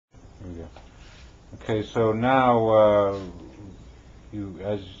Okay, so now,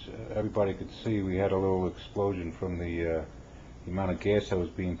 as everybody could see, we had a little explosion from the amount of gas that was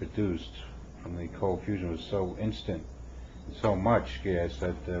being produced from the cold fusion. It was so instant, so much gas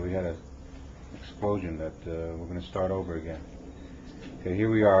that we had an explosion that we're going to start over again. Okay, here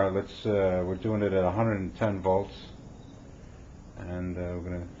we are. We're doing it at 110 volts, and we're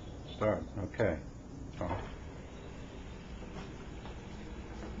going to start. Okay.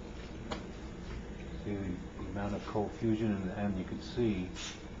 See the amount of cold fusion, and you can see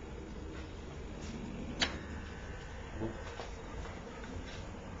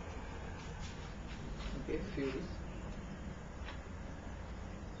okay, fuse.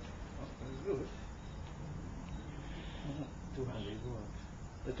 Oh, that's good. 200 volts.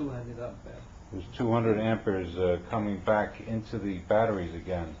 The 200 ampere. there's 200 amperes coming back into the batteries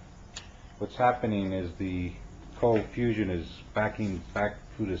again. What's happening is the cold fusion is backing back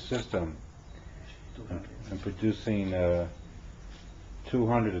through the system and producing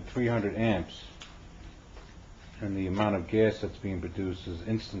 200 to 300 amps, and the amount of gas that's being produced is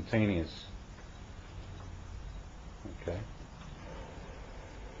instantaneous. Okay.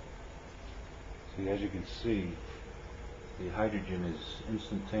 See, as you can see, the hydrogen is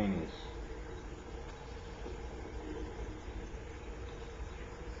instantaneous.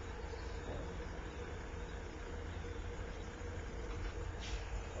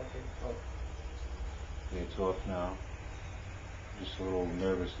 Okay, Okay, it's off now. Just a little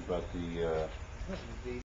nervous about the